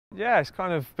Yeah, it's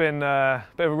kind of been a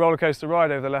bit of a roller coaster ride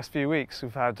over the last few weeks.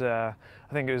 We've had, I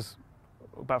think it was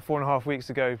about 4.5 weeks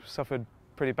ago, suffered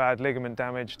pretty bad ligament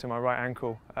damage to my right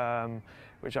ankle,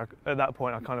 which at that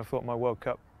point I kind of thought my World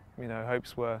Cup,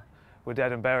 hopes were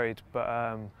dead and buried. But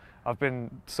I've been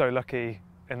so lucky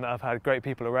in that I've had great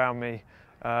people around me,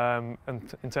 and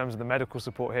in terms of the medical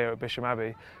support here at Bisham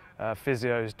Abbey,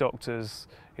 physios, doctors,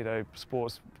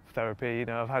 sports therapy.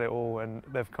 I've had it all, and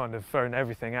they've kind of thrown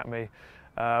everything at me.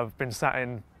 I've been sat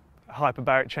in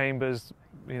hyperbaric chambers,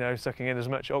 sucking in as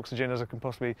much oxygen as I can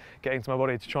possibly get into my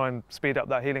body to try and speed up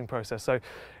that healing process. So, it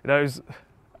was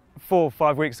 4 or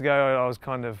 5 weeks ago, I was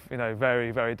kind of,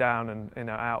 very, very down and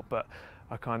out. But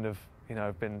I kind of,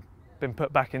 been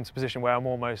put back into a position where I'm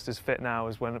almost as fit now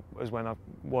as when I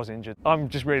was injured. I'm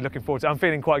just really looking forward to it. I'm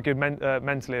feeling quite good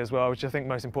mentally as well, which I think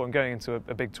most important going into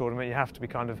a big tournament. You have to be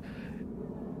kind of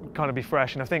be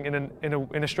fresh, and I think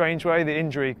in a strange way, the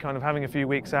injury, kind of having a few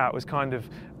weeks out, was kind of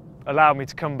allowed me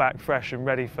to come back fresh and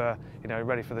ready for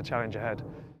the challenge ahead.